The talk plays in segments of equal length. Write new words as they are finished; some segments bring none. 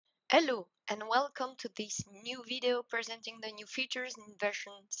Hello and welcome to this new video presenting the new features in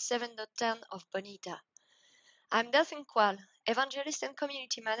version 7.10 of Bonita. I'm Delphine Qual, Evangelist and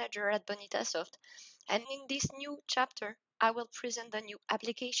Community Manager at Bonitasoft, and in this new chapter I will present the new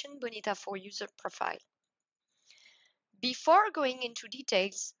application Bonita for User Profile. Before going into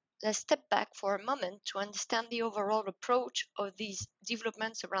details, let's step back for a moment to understand the overall approach of these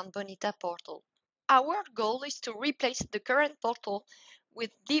developments around Bonita portal. Our goal is to replace the current portal with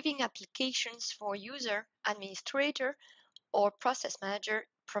living applications for user, administrator, or process manager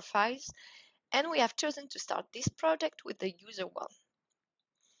profiles, and we have chosen to start this project with the user one.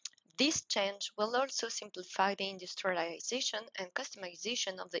 This change will also simplify the industrialization and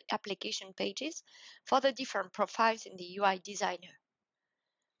customization of the application pages for the different profiles in the UI designer.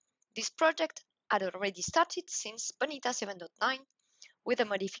 This project had already started since Bonita 7.9 with a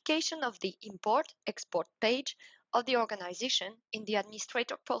modification of the import-export page of the organization in the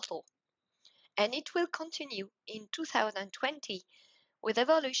administrator portal. And it will continue in 2020 with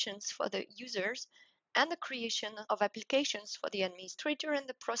evolutions for the users and the creation of applications for the administrator and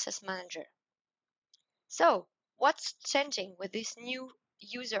the process manager. So, what's changing with this new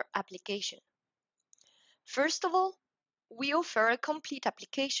user application? First of all, we offer a complete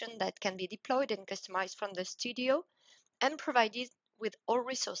application that can be deployed and customized from the studio and provided with all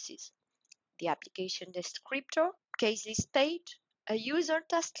resources: the application descriptor, case list page, a user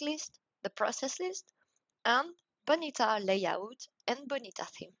task list, the process list, and Bonita layout and Bonita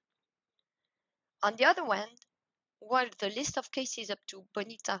theme. On the other hand, while the list of cases up to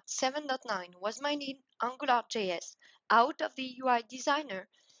Bonita 7.9 was mainly in AngularJS out of the UI designer,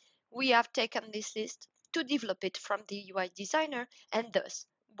 we have taken this list to develop it from the UI designer and thus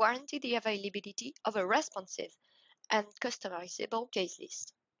guarantee the availability of a responsive and customizable case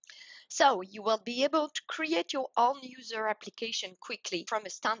list. So you will be able to create your own user application quickly from a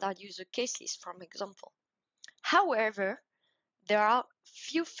standard user case list, for example. However, there are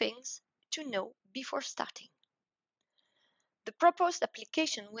few things to know before starting. The proposed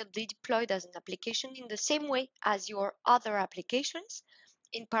application will be deployed as an application in the same way as your other applications,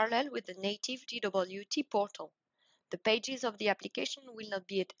 in parallel with the native GWT portal. The pages of the application will not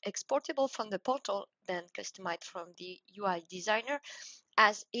be exportable from the portal, then customized from the UI designer,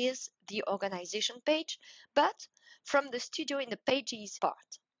 as is the organization page, but from the studio in the pages part.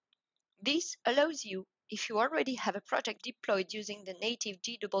 This allows you, if you already have a project deployed using the native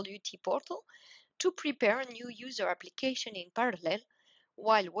GWT portal, to prepare a new user application in parallel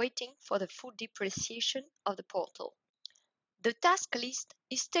while waiting for the full depreciation of the portal. The task list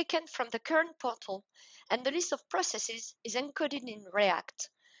is taken from the current portal, and the list of processes is encoded in React,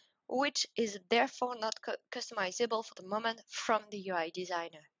 which is therefore not customizable for the moment from the UI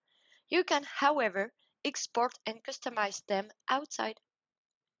designer. You can, however, export and customize them outside.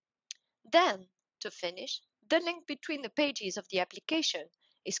 Then, to finish, the link between the pages of the application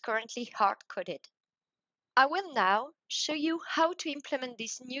is currently hard-coded. I will now show you how to implement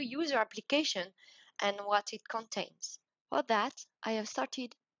this new user application and what it contains. For that, I have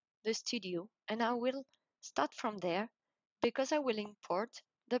started the studio and I will start from there because I will import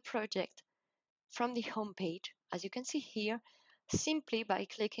the project from the home page, as you can see here, simply by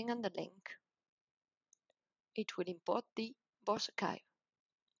clicking on the link. It will import the Boss archive.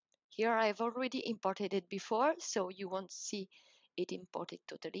 Here I have already imported it before, so you won't see it imported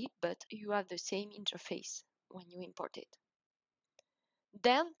totally, but you have the same interface when you import it.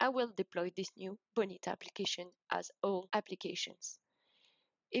 Then I will deploy this new Bonita application as all applications.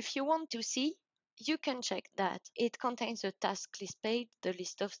 If you want to see, you can check that it contains the task list page, the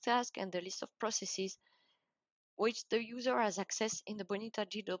list of tasks, and the list of processes which the user has access in the Bonita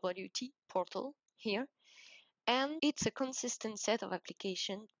GWT portal here. And it's a consistent set of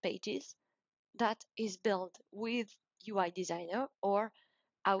application pages that is built with UI Designer or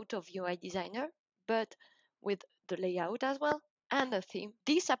out of UI Designer, but with the layout as well and the theme.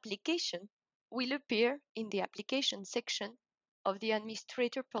 This application will appear in the application section of the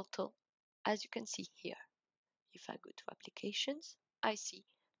administrator portal, as you can see here. If I go to applications, I see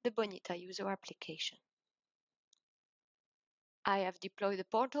the Bonita user application. I have deployed the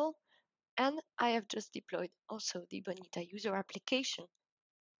portal and I have just deployed also the Bonita user application.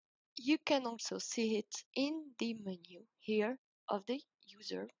 You can also see it in the menu here of the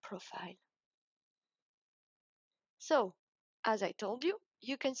user profile. So, as I told you,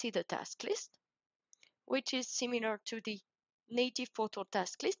 you can see the task list, which is similar to the native portal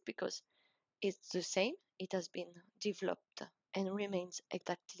task list because it's the same. It has been developed and remains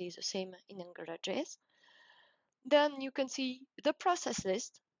exactly the same in AngularJS. Then you can see the process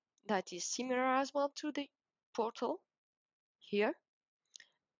list that is similar as well to the portal here.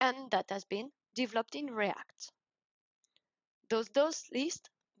 and that has been developed in React. Those lists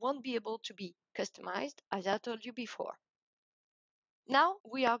won't be able to be customized, as I told you before. Now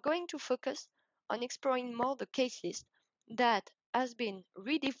we are going to focus on exploring more the case list that has been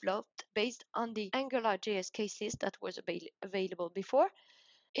redeveloped based on the AngularJS case list that was available before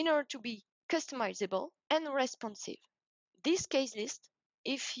in order to be customizable and responsive. This case list,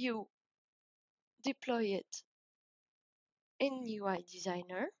 if you deploy it in UI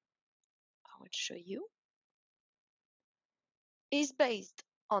Designer, I will show you, is based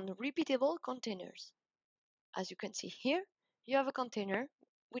on repeatable containers. As you can see here, you have a container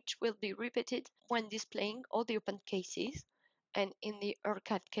which will be repeated when displaying all the open cases. And in the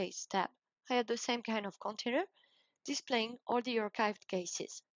archived case tab, I have the same kind of container displaying all the archived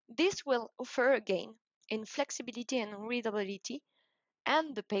cases. This will offer a gain in flexibility and readability,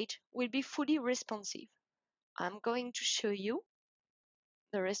 and the page will be fully responsive. I'm going to show you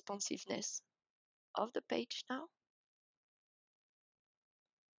the responsiveness of the page now.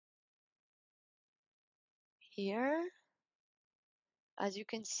 Here, as you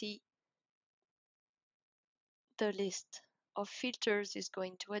can see, the list of filters is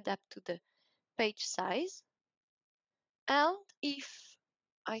going to adapt to the page size. And if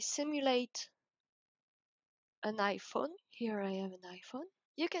I simulate an iPhone, here I have an iPhone,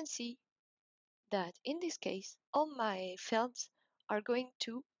 you can see that in this case, all my fields are going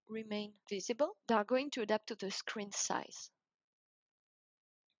to remain visible. They are going to adapt to the screen size.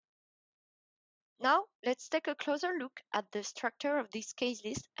 Now, let's take a closer look at the structure of this case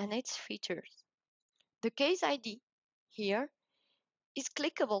list and its features. The case ID here is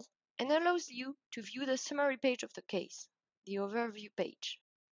clickable and allows you to view the summary page of the case, the overview page.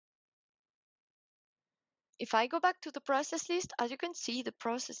 If I go back to the process list, as you can see, the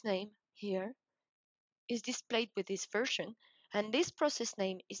process name here is displayed with this version, and this process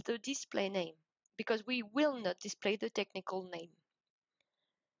name is the display name because we will not display the technical name.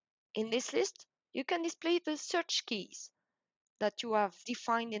 In this list, you can display the search keys that you have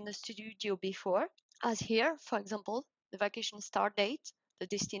defined in the studio before, as here, for example, the vacation start date, the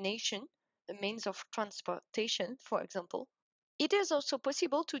destination, the means of transportation, for example. It is also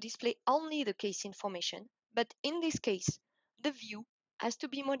possible to display only the case information, but in this case, the view has to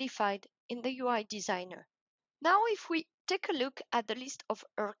be modified in the UI Designer. Now, if we take a look at the list of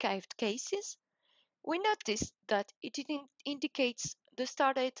archived cases, we notice that it indicates the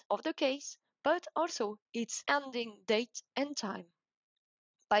start date of the case, but also its ending date and time.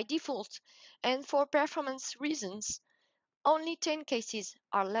 By default, and for performance reasons, only 10 cases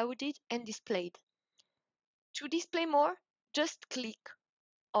are loaded and displayed. To display more, just click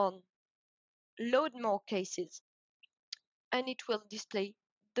on Load More Cases, and it will display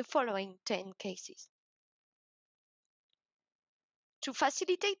the following 10 cases. To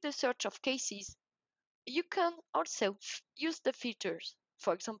facilitate the search of cases, you can also use the filters.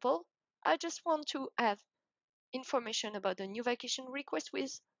 For example, I just want to have information about the new vacation request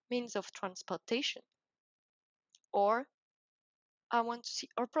with means of transportation. Or I want to see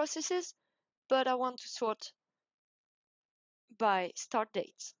our processes, but I want to sort by start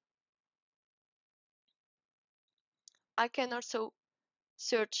dates. I can also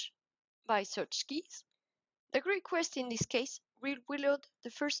search by search keys. The request in this case will reload the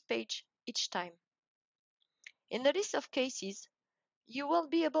first page each time. In the list of cases, you will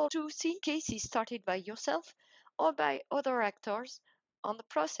be able to see cases started by yourself or by other actors on the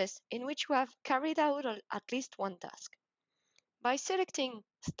process in which you have carried out at least one task. By selecting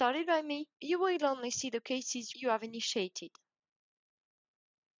Started by Me, you will only see the cases you have initiated.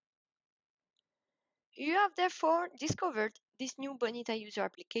 You have therefore discovered this new Bonita user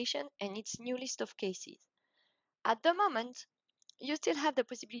application and its new list of cases. At the moment, you still have the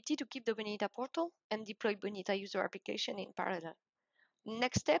possibility to keep the Bonita portal and deploy Bonita user application in parallel.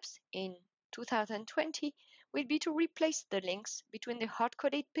 Next steps in 2020 will be to replace the links between the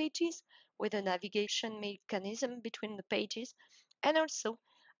hard-coded pages with a navigation mechanism between the pages, and also,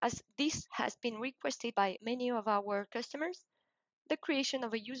 as this has been requested by many of our customers, the creation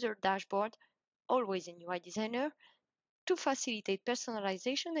of a user dashboard, always in UI Designer, to facilitate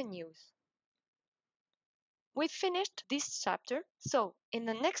personalization and use. We've finished this chapter, so in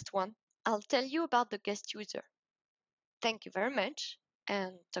the next one, I'll tell you about the guest user. Thank you very much,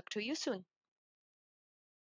 and talk to you soon.